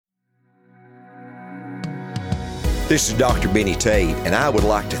This is Dr. Benny Tate, and I would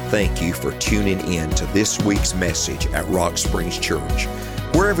like to thank you for tuning in to this week's message at Rock Springs Church.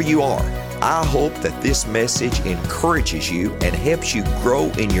 Wherever you are, I hope that this message encourages you and helps you grow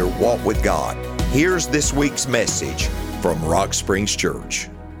in your walk with God. Here's this week's message from Rock Springs Church.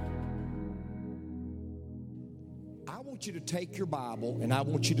 I want you to take your Bible and I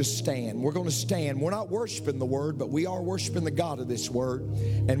want you to stand. We're going to stand. We're not worshiping the Word, but we are worshiping the God of this Word.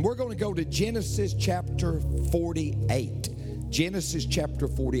 And we're going to go to Genesis chapter 48. Genesis chapter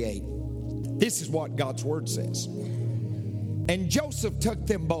 48. This is what God's Word says. And Joseph took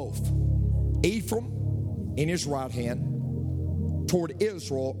them both, Ephraim in his right hand, toward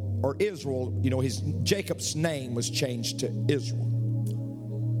Israel, or Israel, Jacob's name was changed to Israel,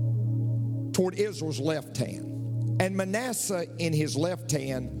 toward Israel's left hand. And Manasseh in his left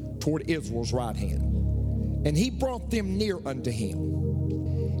hand toward Israel's right hand. And he brought them near unto him.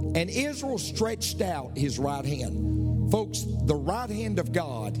 And Israel stretched out his right hand. Folks, the right hand of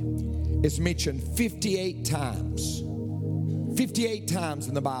God is mentioned 58 times. 58 times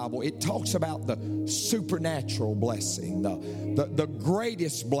in the Bible. It talks about the supernatural blessing, the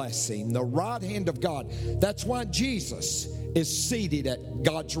greatest blessing, the right hand of God. That's why Jesus is seated at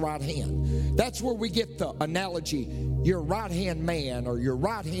God's right hand. That's where we get the analogy, your right hand man or your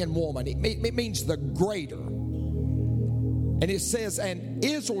right hand woman. It means the greater. And it says, and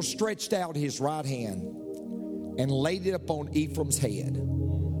Israel stretched out his right hand and laid it upon Ephraim's head,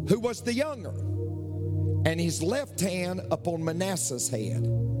 who was the younger, and his left hand upon Manasseh's head,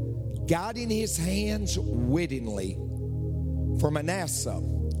 guiding his hands wittingly, for Manasseh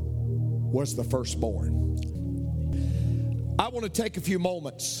was the firstborn. I want to take a few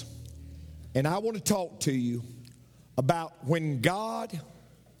moments and I want to talk to you about when God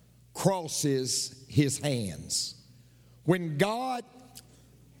crosses his hands. When God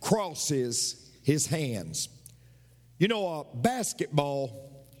crosses his hands. You know, a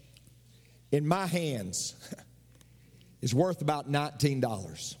basketball in my hands is worth about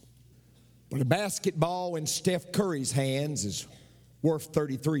 $19. But a basketball in Steph Curry's hands is worth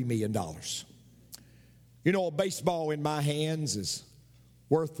 $33 million. You know, a baseball in my hands is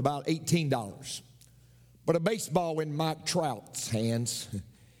worth about $18. But a baseball in Mike Trout's hands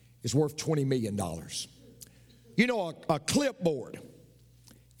is worth $20 million. You know, a clipboard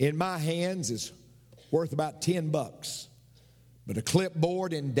in my hands is worth about $10. But a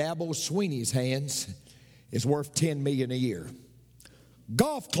clipboard in Dabo Swinney's hands is worth $10 million a year.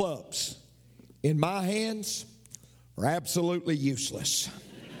 Golf clubs in my hands are absolutely useless.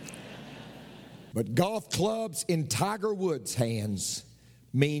 But golf clubs in Tiger Woods' hands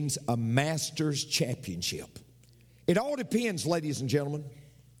means a Masters championship. It all depends, ladies and gentlemen,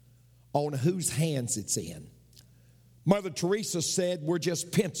 on whose hands it's in. Mother Teresa said we're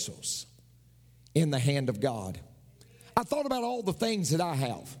just pencils in the hand of God. I thought about all the things that I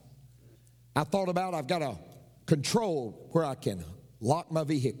have. I thought about I've got a control where I can lock my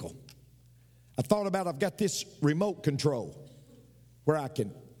vehicle. I thought about I've got this remote control where I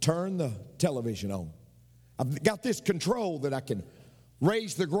can turn the television on. I've got this control that I can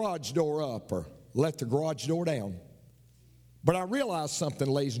raise the garage door up or let the garage door down. But I realized something,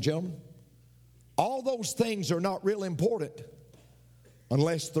 ladies and gentlemen. All those things are not real important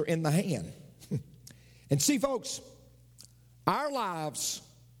unless they're in the hand. And see, folks, our lives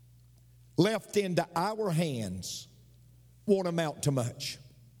left into our hands won't amount to much.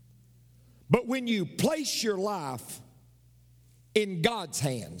 But when you place your life in God's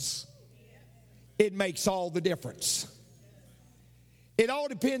hands, it makes all the difference. It all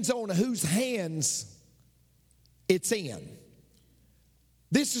depends on whose hands it's in.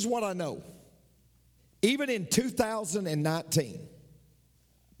 This is what I know. Even in 2019,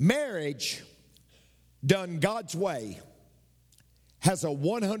 marriage done God's way has a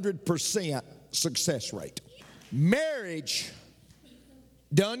 100% success rate. Marriage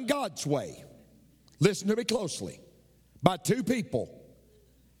done God's way, listen to me closely, by two people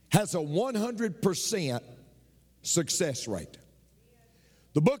has a 100% success rate.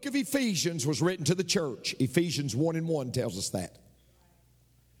 The book of Ephesians was written to the church. Ephesians 1:1 tells us that.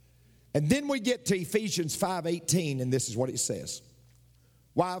 And then we get to Ephesians 5:18, and this is what it says.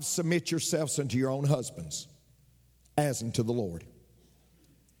 Wives, submit yourselves unto your own husbands, as unto the Lord.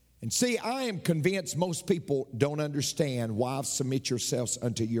 And see, I am convinced most people don't understand, wives, submit yourselves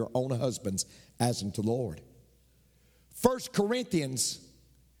unto your own husbands, as unto the Lord. 1 Corinthians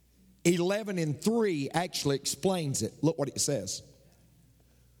 11:3 actually explains it. Look what it says.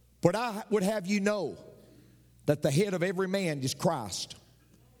 But I would have you know that the head of every man is Christ,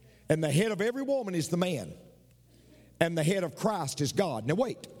 and the head of every woman is the man, and the head of Christ is God. Now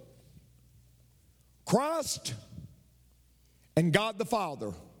wait. Christ and God the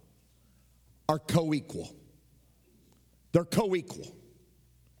Father are co-equal. They're co-equal.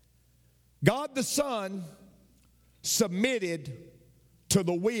 God the Son submitted to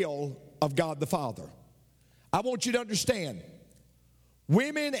the will of God the Father. I want you to understand,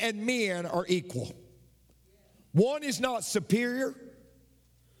 women and men are equal. One is not superior.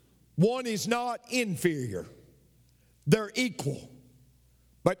 One is not inferior. They're equal.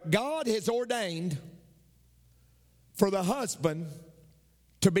 But God has ordained for the husband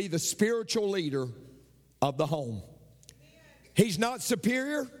to be the spiritual leader of the home. He's not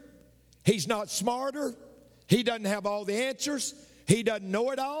superior. He's not smarter. He doesn't have all the answers. He doesn't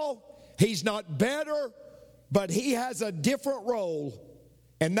know it all. He's not better, but he has a different role,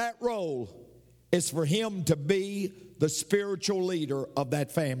 and that role is for him to be the spiritual leader of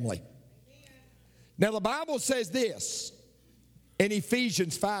that family. Now, the Bible says this in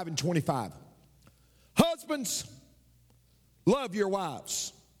Ephesians 5:25. Husbands, love your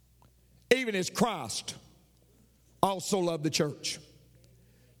wives, even as Christ also loved the church.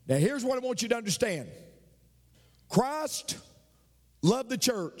 Now, here's what I want you to understand. Christ loved the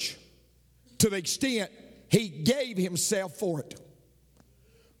church to the extent he gave himself for it.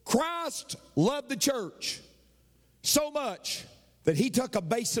 Christ loved the church so much that he took a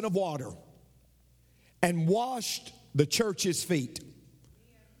basin of water and washed the church's feet.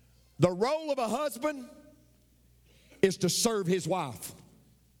 The role of a husband is to serve his wife.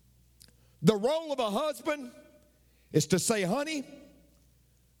 The role of a husband is to say, honey,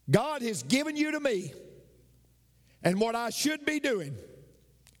 God has given you to me, and what I should be doing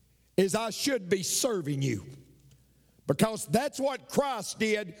is I should be serving you, because that's what Christ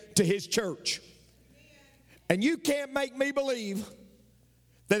did to his church. And you can't make me believe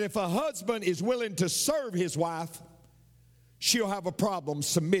that if a husband is willing to serve his wife, she'll have a problem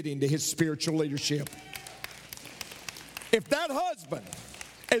submitting to his spiritual leadership. If that husband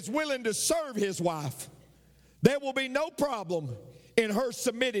is willing to serve his wife, there will be no problem in her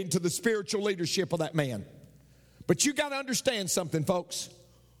submitting to the spiritual leadership of that man. But you got to understand something, folks.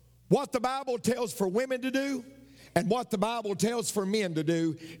 What the Bible tells for women to do and what the Bible tells for men to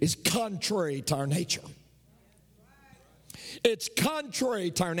do is contrary to our nature. It's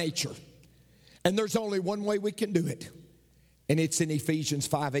contrary to our nature. And there's only one way we can do it, and it's in Ephesians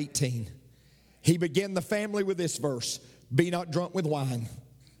 5:18. He began the family with this verse: be not drunk with wine,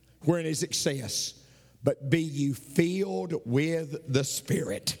 wherein is excess, but be ye filled with the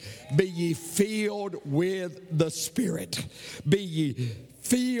Spirit. Be ye filled with the Spirit. Be ye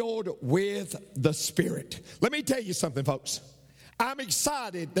filled with the Spirit. Let me tell you something, folks. I'm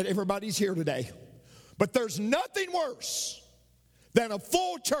excited that everybody's here today. But there's nothing worse than a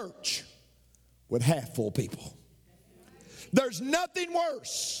full church with half full people. There's nothing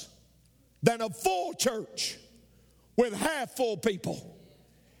worse than a full church with half full people.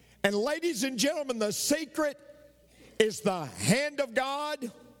 And ladies and gentlemen, the secret is the hand of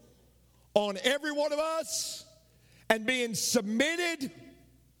God on every one of us and being submitted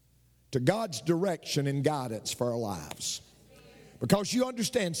to God's direction and guidance for our lives. Because you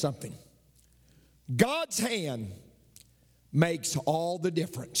understand something. God's hand makes all the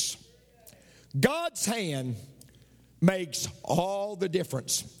difference. God's hand makes all the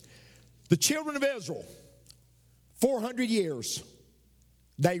difference. The children of Israel, 400 years,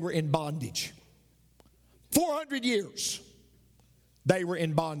 they were in bondage. 400 years, they were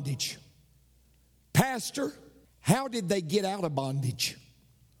in bondage. Pastor, how did they get out of bondage?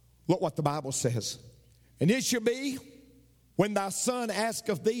 Look what the Bible says. And it shall be, when thy son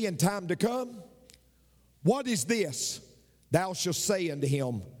asketh thee in time to come, what is this? Thou shalt say unto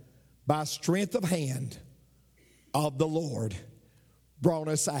him, by strength of hand of the Lord brought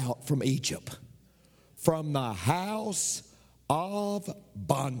us out from Egypt, from the house of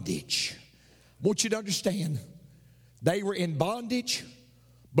bondage. I want you to understand, they were in bondage,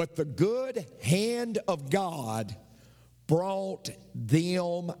 but the good hand of God brought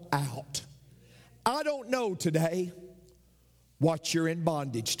them out. I don't know today what you're in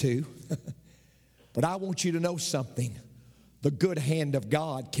bondage to, but I want you to know something. The good hand of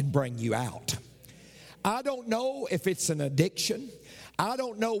God can bring you out. I don't know if it's an addiction. I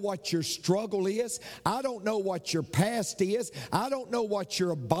don't know what your struggle is. I don't know what your past is. I don't know what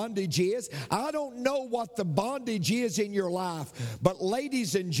your bondage is. I don't know what the bondage is in your life. But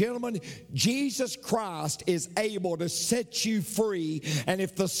ladies and gentlemen, Jesus Christ is able to set you free. And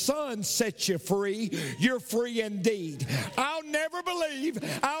if the Son sets you free, you're free indeed. I'll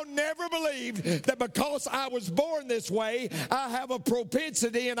I'll never believe that because I was born this way, I have a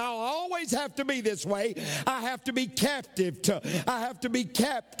propensity and I'll always have to be this way. I have to be captive to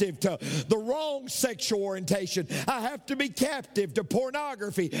the wrong sexual orientation. I have to be captive to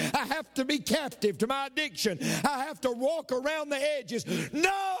pornography. I have to be captive to my addiction. I have to walk around the edges.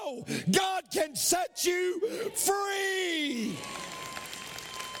 No, God can set you free.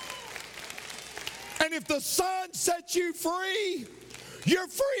 And if the Son sets you free, you're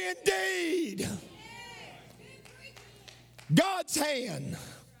free indeed. God's hand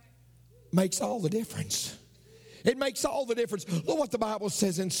makes all the difference. It makes all the difference. Look what the Bible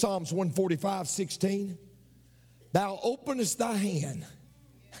says in Psalms 145:16. Thou openest thy hand.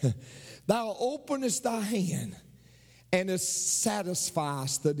 Thou openest thy hand and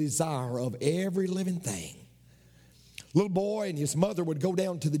satisfiest the desire of every living thing. Little boy and his mother would go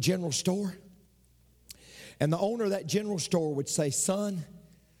down to the general store. And the owner of that general store would say, son,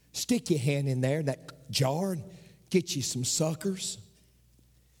 stick your hand in there in that jar and get you some suckers.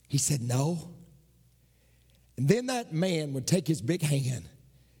 He said, no. And then that man would take his big hand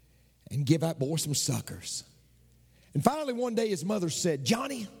and give that boy some suckers. And finally one day his mother said,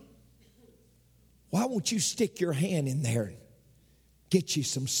 Johnny, why won't you stick your hand in there and get you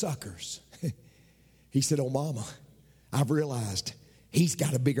some suckers? He said, oh, Mama, I've realized he's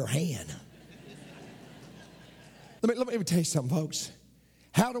got a bigger hand. Let me tell you something, folks.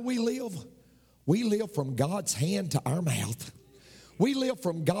 How do we live? We live from God's hand to our mouth. We live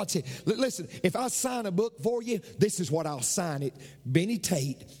from God's hand. Listen, if I sign a book for you, this is what I'll sign it. Benny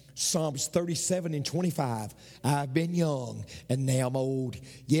Tate, Psalms 37:25. I've been young and now I'm old.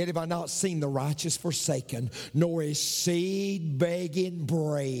 Yet have I not seen the righteous forsaken, nor his seed begging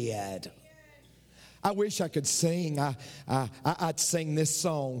bread. I wish I could sing. I'd sing this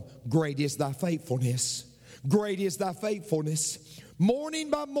song. Great is thy faithfulness. Great is thy faithfulness. Morning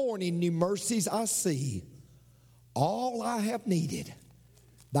by morning, new mercies I see. All I have needed,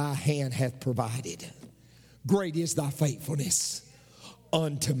 thy hand hath provided. Great is thy faithfulness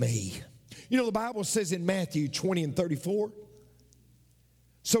unto me. You know, the Bible says in Matthew 20:34,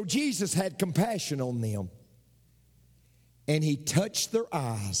 so Jesus had compassion on them, and he touched their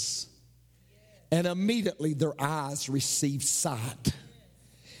eyes, and immediately their eyes received sight,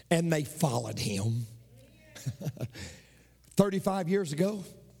 and they followed him. 35 years ago,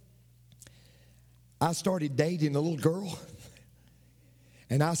 I started dating a little girl,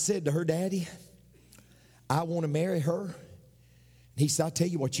 and I said to her daddy, I want to marry her. And he said, I'll tell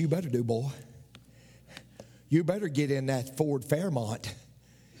you what you better do, boy. You better get in that Ford Fairmont,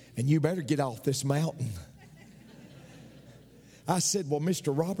 and you better get off this mountain. I said, well,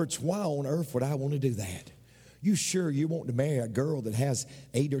 Mr. Roberts, why on earth would I want to do that? You sure you want to marry a girl that has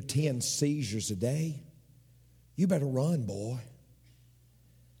 8 or 10 seizures a day? You better run, boy.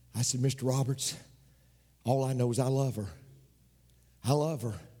 I said, Mr. Roberts, all I know is I love her. I love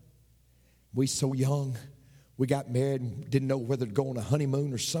her. We so young. We got married and didn't know whether to go on a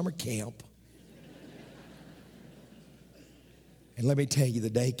honeymoon or summer camp. And let me tell you, the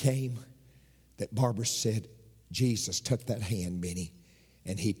day came that Barbara said, Jesus took that hand, Benny,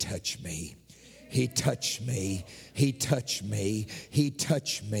 and he touched me. He touched me. He touched me. He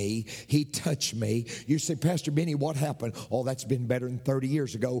touched me. He touched me. You say, Pastor Benny, what happened? Oh, that's been better than 30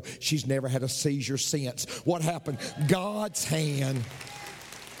 years ago. She's never had a seizure since. What happened? God's hand.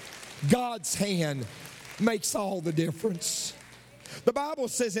 God's hand makes all the difference. The Bible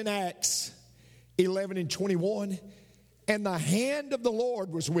says in Acts 11:21, and the hand of the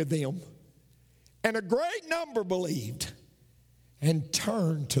Lord was with them, and a great number believed and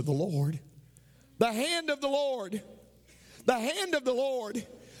turned to the Lord. The hand of the Lord. The hand of the Lord.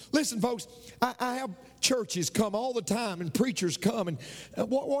 Listen, folks, I have churches come all the time and preachers come. And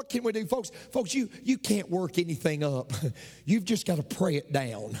what can we do, folks? Folks, you can't work anything up. You've just got to pray it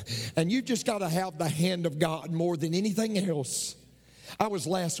down. And you've just got to have the hand of God more than anything else. I was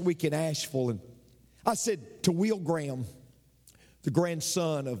last week in Asheville, and I said to Will Graham, the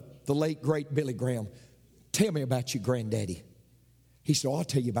grandson of the late, great Billy Graham, tell me about your granddaddy. He said, I'll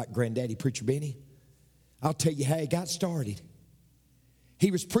tell you about Granddaddy, Preacher Benny. I'll tell you how he got started.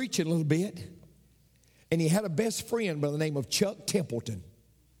 He was preaching a little bit, and he had a best friend by the name of Chuck Templeton.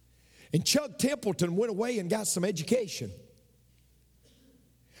 And Chuck Templeton went away and got some education.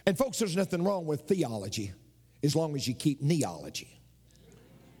 And folks, there's nothing wrong with theology as long as you keep neology.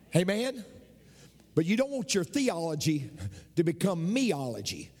 Amen? But you don't want your theology to become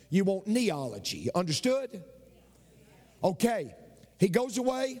meology. You want neology. Understood? Okay. He goes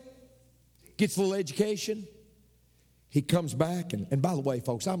away, gets a little education. He comes back, and by the way,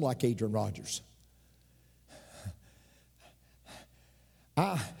 folks, I'm like Adrian Rogers.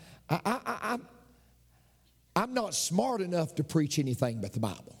 I'm not smart enough to preach anything but the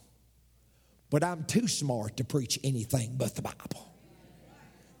Bible. But I'm too smart to preach anything but the Bible.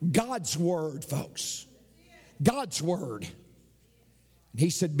 God's Word, folks. God's Word. And he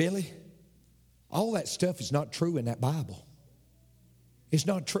said, Billy, all that stuff is not true in that Bible. It's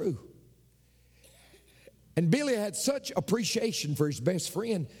not true. And Billy had such appreciation for his best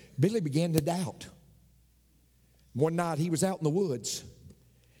friend, Billy began to doubt. One night he was out in the woods,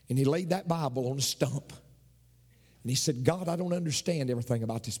 and he laid that Bible on a stump. And he said, God, I don't understand everything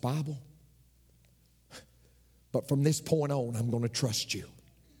about this Bible. But from this point on, I'm going to trust you.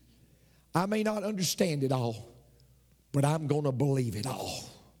 I may not understand it all, but I'm going to believe it all.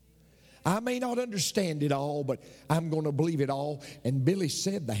 I may not understand it all, but I'm going to believe it all. And Billy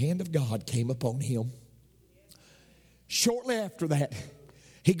said the hand of God came upon him. Shortly after that,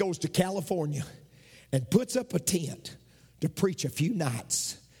 he goes to California and puts up a tent to preach a few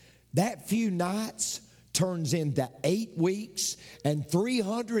nights. That few nights turns into 8 weeks and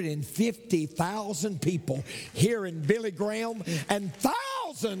 350,000 people hearing Billy Graham and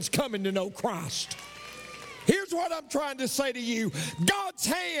thousands coming to know Christ. Here's what I'm trying to say to you. God's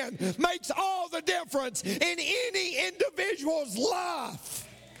hand makes all the difference in any individual's life.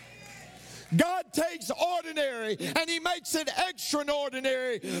 God takes ordinary and he makes it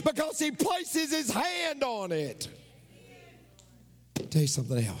extraordinary because he places his hand on it. I'll tell you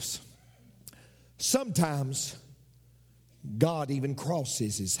something else. Sometimes God even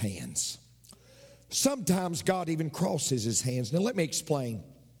crosses his hands. Sometimes God even crosses his hands. Now let me explain.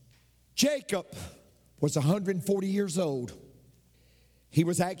 Jacob was 140 years old. He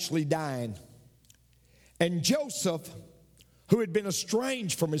was actually dying. And Joseph, who had been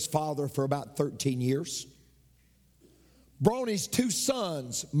estranged from his father for about 13 years, brought his 2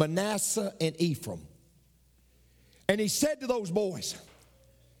 sons, Manasseh and Ephraim. And he said to those boys,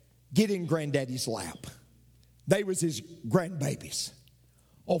 get in granddaddy's lap. They was his grandbabies.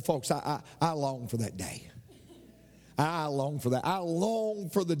 Oh, folks, I long for that day. I long for that. I long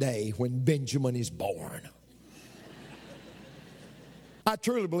for the day when Benjamin is born. I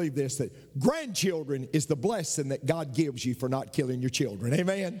truly believe this, that grandchildren is the blessing that God gives you for not killing your children.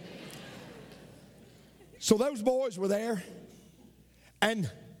 Amen? So those boys were there, and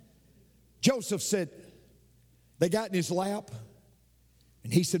Joseph said, they got in his lap,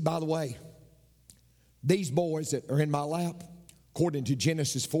 and he said, by the way, these boys that are in my lap, according to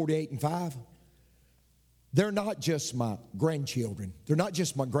Genesis 48:5, they're not just my grandchildren. They're not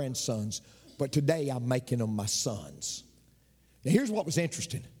just my grandsons, but today I'm making them my sons. Now here's what was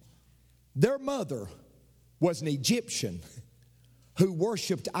interesting. Their mother was an Egyptian who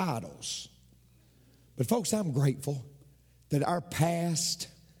worshiped idols. But folks, I'm grateful that our past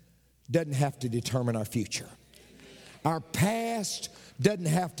doesn't have to determine our future. Our past doesn't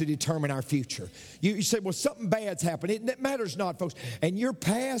have to determine our future. You say, well, something bad's happened. It matters not, folks. And your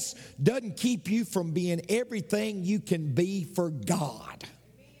past doesn't keep you from being everything you can be for God.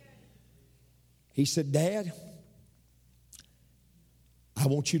 He said, Dad, I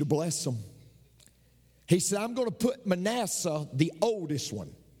want you to bless them. He said, I'm going to put Manasseh, the oldest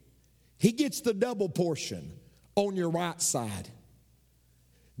one. He gets the double portion on your right side.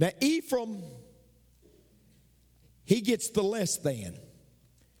 Now, Ephraim, he gets the less than.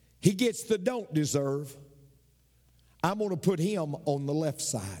 He gets the don't deserve. I'm going to put him on the left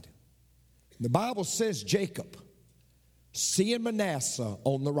side. The Bible says Jacob, seeing Manasseh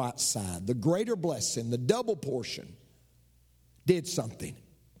on the right side, the greater blessing, the double portion, did something.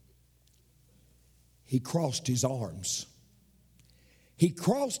 He crossed his arms. He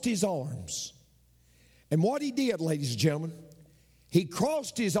crossed his arms. And what he did, ladies and gentlemen, he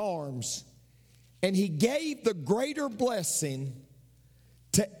crossed his arms and he gave the greater blessing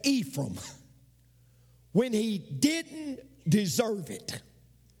to Ephraim when he didn't deserve it.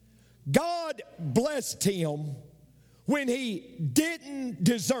 God blessed him when he didn't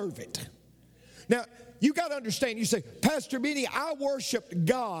deserve it. Now, you got to understand, you say, Pastor Benny, I worshiped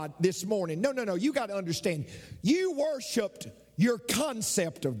God this morning. No, you got to understand, you worshiped your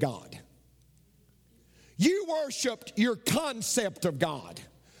concept of God. You worshiped your concept of God.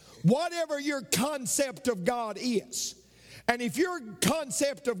 Whatever your concept of God is. And if your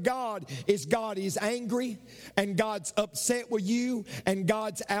concept of God is angry and God's upset with you and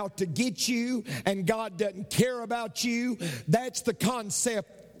God's out to get you and God doesn't care about you, that's the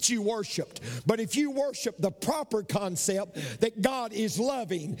concept you worshiped. But if you worship the proper concept that God is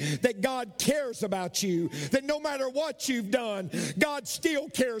loving, that God cares about you, that no matter what you've done, God still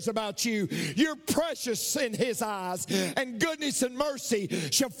cares about you, you're precious in His eyes, and goodness and mercy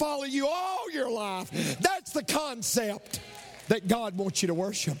shall follow you all your life. That's the concept that God wants you to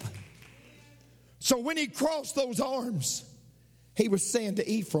worship. So when he crossed those arms, he was saying to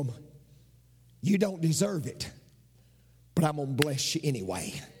Ephraim, you don't deserve it, but I'm going to bless you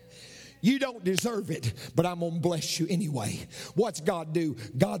anyway. You don't deserve it, but I'm going to bless you anyway. What's God do?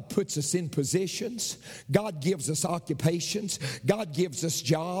 God puts us in positions. God gives us occupations. God gives us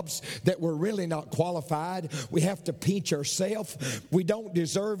jobs that we're really not qualified. We have to pinch ourselves. We don't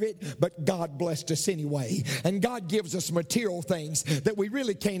deserve it, but God blessed us anyway. And God gives us material things that we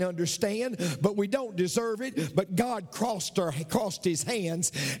really can't understand, but we don't deserve it, but God crossed his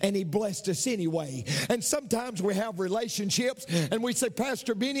hands and he blessed us anyway. And sometimes we have relationships and we say,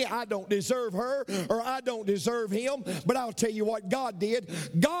 Pastor Benny, I don't deserve her or I don't deserve him, but I'll tell you what God did.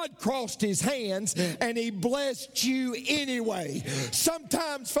 God crossed his hands and he blessed you anyway.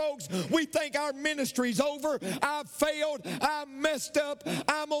 Sometimes, folks, we think our ministry's over. I've failed. I messed up.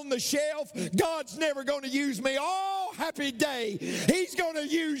 I'm on the shelf. God's never going to use me. Oh, happy day. He's going to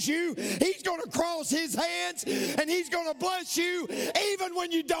use you. He's going to cross his hands and he's going to bless you even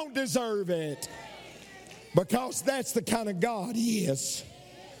when you don't deserve it. Because that's the kind of God he is.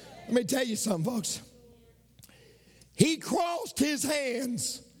 Let me tell you something, folks. He crossed his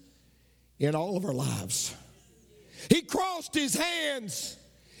hands in all of our lives. He crossed his hands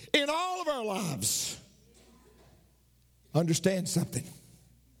in all of our lives. Understand something.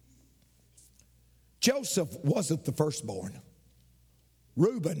 Joseph wasn't the firstborn.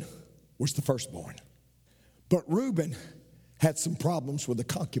 Reuben was the firstborn. But Reuben had some problems with the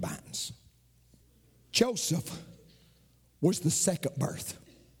concubines. Joseph was the second birth.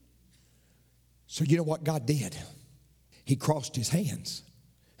 So you know what God did? He crossed his hands.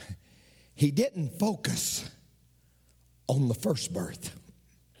 He didn't focus on the first birth.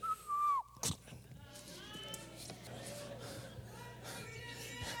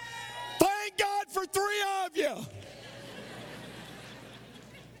 Thank God for 3 of you.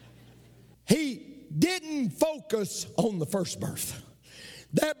 He didn't focus on the first birth.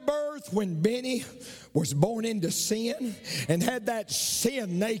 That birth when Benny was born into sin and had that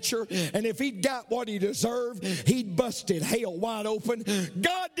sin nature, and if he'd got what he deserved, he'd busted hell wide open.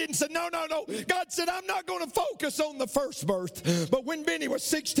 God didn't say, no. God said, I'm not going to focus on the first birth. But when Benny was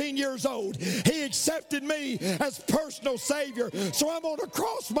 16 years old, he accepted me as personal Savior. So I'm going to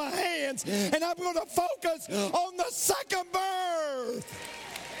cross my hands and I'm going to focus on the second birth.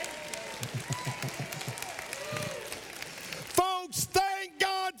 Folks, thank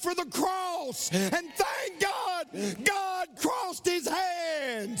God for the cross. And thank God, God crossed his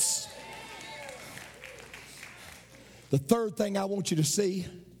hands. The third thing I want you to see,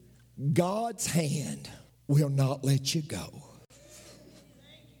 God's hand will not let you go.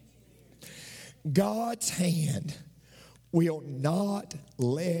 God's hand will not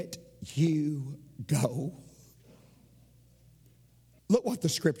let you go. Look what the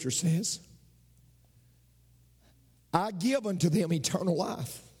scripture says. I give unto them eternal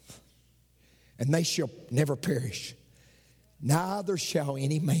life, and they shall never perish. Neither shall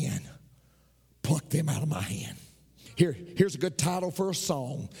any man pluck them out of my hand. Here's a good title for a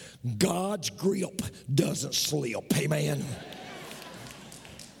song. God's grip doesn't slip. Amen.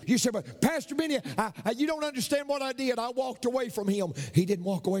 You say, but Pastor Benny, you don't understand what I did. I walked away from him. He didn't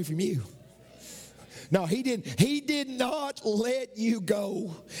walk away from you. No, he didn't. He did not let you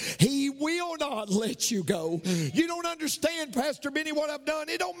go. He will not let you go. You don't understand, Pastor Benny, what I've done.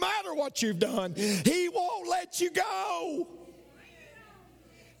 It don't matter what you've done. He won't let you go.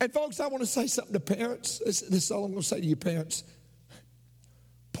 And folks, I want to say something to parents. This is all I'm going to say to you parents.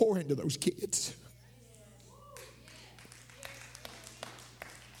 Pour into those kids.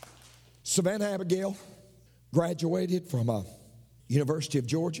 Savannah Abigail graduated from University of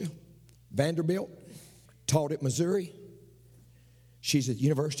Georgia, Vanderbilt. Taught at Missouri. She's at the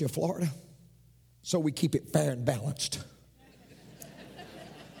University of Florida. So we keep it fair and balanced.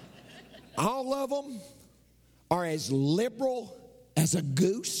 All of them are as liberal as a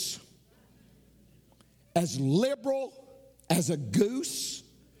goose. As liberal as a goose.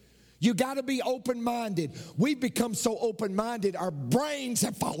 You got to be open-minded. We've become so open-minded, our brains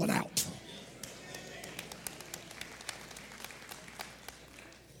have fallen out.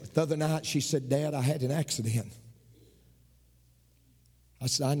 The other night, she said, Dad, I had an accident. I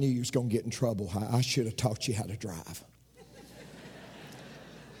said, I knew you was going to get in trouble. I should have taught you how to drive.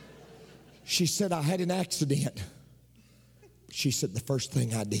 She said, I had an accident. She said, the first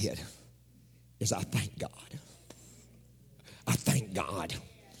thing I did is I thank God. I thank God.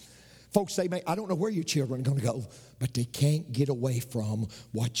 Folks, I don't know where your children are going to go, but they can't get away from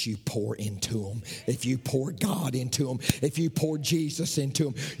what you pour into them. If you pour God into them, if you pour Jesus into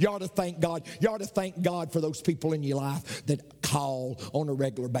them, you ought to thank God. You ought to thank God for those people in your life that call on a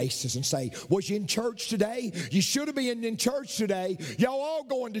regular basis and say, was you in church today? You should have been in church today. Y'all all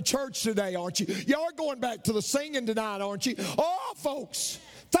going to church today, aren't you? Y'all are going back to the singing tonight, aren't you? Oh, folks,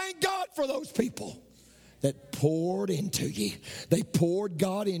 thank God for those people that poured into you. They poured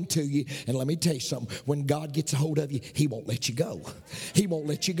God into you. And let me tell you something. When God gets a hold of you, He won't let you go. He won't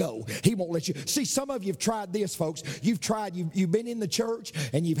let you go. He won't let you. See, some of you have tried this, folks. You've been in the church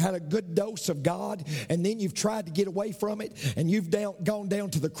and you've had a good dose of God, and then you've tried to get away from it, and you've gone down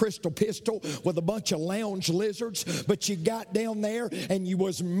to the Crystal Pistol with a bunch of lounge lizards, but you got down there and you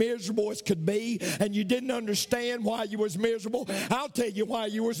was miserable as could be, and you didn't understand why you was miserable. I'll tell you why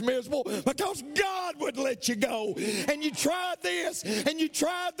you was miserable. Because God would let you go. And you tried this and you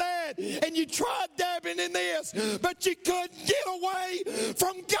tried that and you tried dabbing in this, but you couldn't get away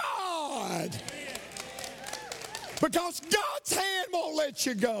from God, because God's hand won't let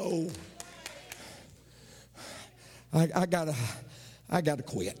you go. I gotta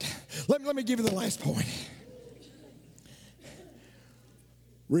quit. Let me give you the last point.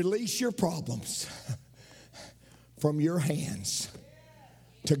 Release your problems from your hands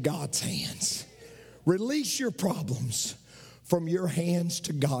to God's hands. Release your problems from your hands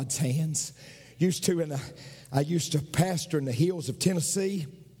to God's hands. I used to pastor in the hills of Tennessee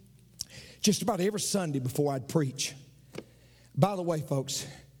just about every Sunday before I'd preach. By the way, folks,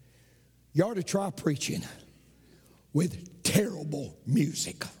 you ought to try preaching with terrible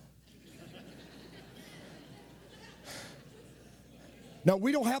music. No,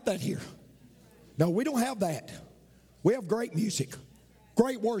 we don't have that here. No, we don't have that. We have great music,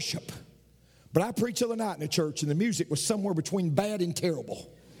 great worship. But I preached the other night in the church, and the music was somewhere between bad and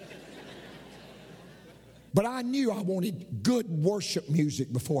terrible. But I knew I wanted good worship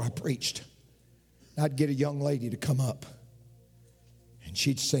music before I preached. I'd get a young lady to come up, and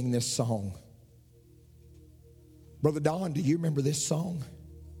she'd sing this song. Brother Don, do you remember this song?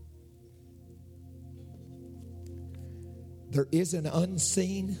 There is an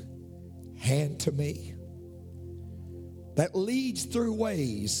unseen hand to me that leads through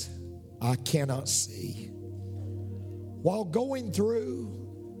ways I cannot see. While going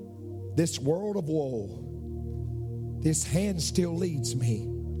through this world of woe, this hand still leads me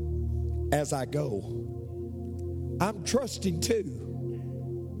as I go. I'm trusting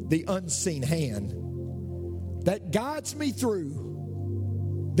to the unseen hand that guides me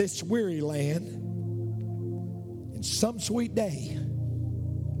through this weary land. And some sweet day,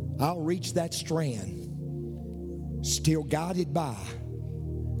 I'll reach that strand, still guided by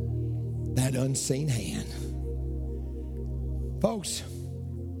that unseen hand. Folks,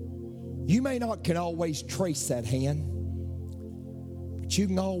 you may not can always trace that hand, but you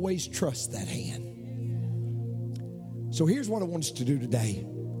can always trust that hand. So here's what I want us to do today.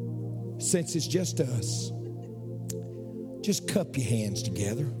 Since it's just us, just cup your hands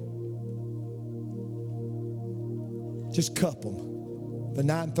together. Just cup them. The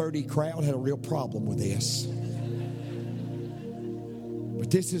 9:30 crowd had a real problem with this. But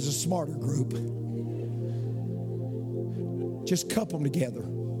this is a smarter group. Just cup them together.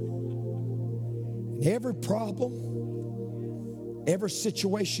 And every problem, every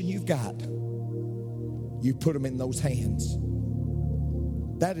situation you've got, you put them in those hands.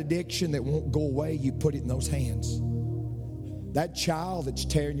 That addiction that won't go away, you put it in those hands. That child that's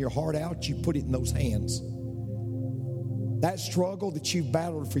tearing your heart out, you put it in those hands. That struggle that you've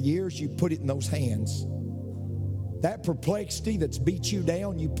battled for years, you put it in those hands. That perplexity that's beat you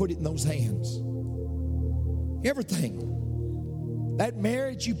down, you put it in those hands. Everything. That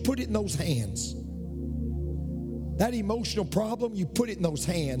marriage, you put it in those hands. That emotional problem, you put it in those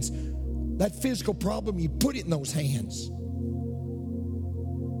hands. That physical problem, you put it in those hands.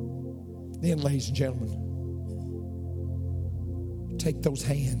 Then, ladies and gentlemen, take those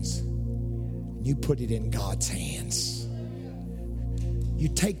hands and you put it in God's hands. You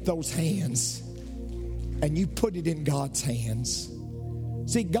take those hands and you put it in God's hands.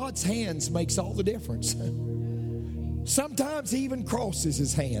 See, God's hands makes all the difference. Sometimes He even crosses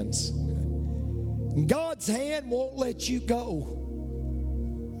His hands. And God's hand won't let you go.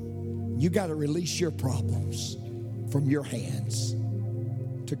 You got to release your problems from your hands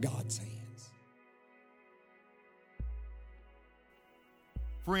to God's hands.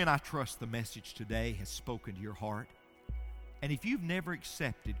 Friend, I trust the message today has spoken to your heart. And if you've never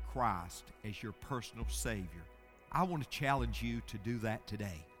accepted Christ as your personal Savior, I want to challenge you to do that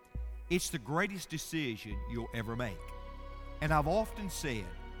today. It's the greatest decision you'll ever make. And I've often said,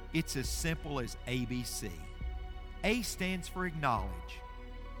 It's as simple as ABC. A stands for acknowledge.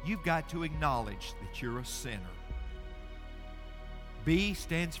 You've got to acknowledge that you're a sinner. B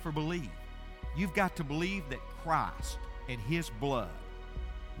stands for believe. You've got to believe that Christ and His blood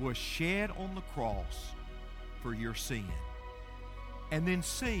was shed on the cross for your sin. And then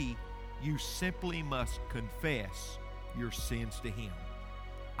C, you simply must confess your sins to Him.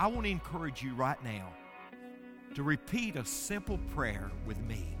 I want to encourage you right now to repeat a simple prayer with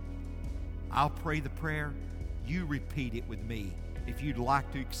me. I'll pray the prayer. You repeat it with me if you'd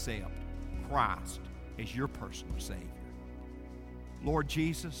like to accept Christ as your personal Savior. Lord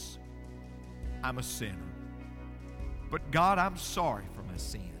Jesus, I'm a sinner. But God, I'm sorry for my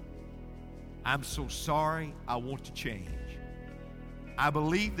sin. I'm so sorry, I want to change. I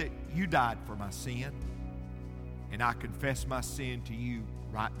believe that you died for my sin, and I confess my sin to you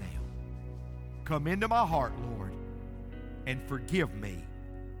right now. Come into my heart, Lord, and forgive me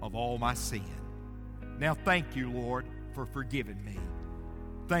of all my sin. Now thank you, Lord, for forgiving me.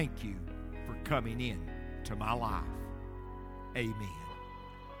 Thank you for coming in to my life. Amen.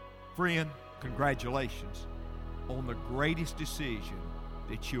 Friend, congratulations on the greatest decision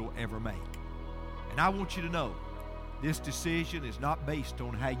that you'll ever make. And I want you to know, this decision is not based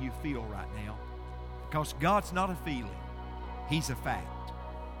on how you feel right now, because God's not a feeling, He's a fact.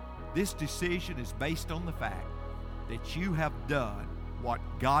 This decision is based on the fact that you have done what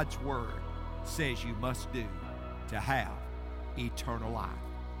God's Word says you must do to have eternal life.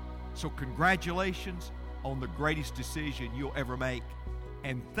 So congratulations on the greatest decision you'll ever make,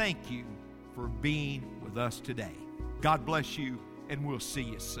 and thank you for being with us today. God bless you, and we'll see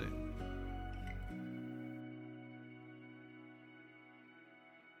you soon.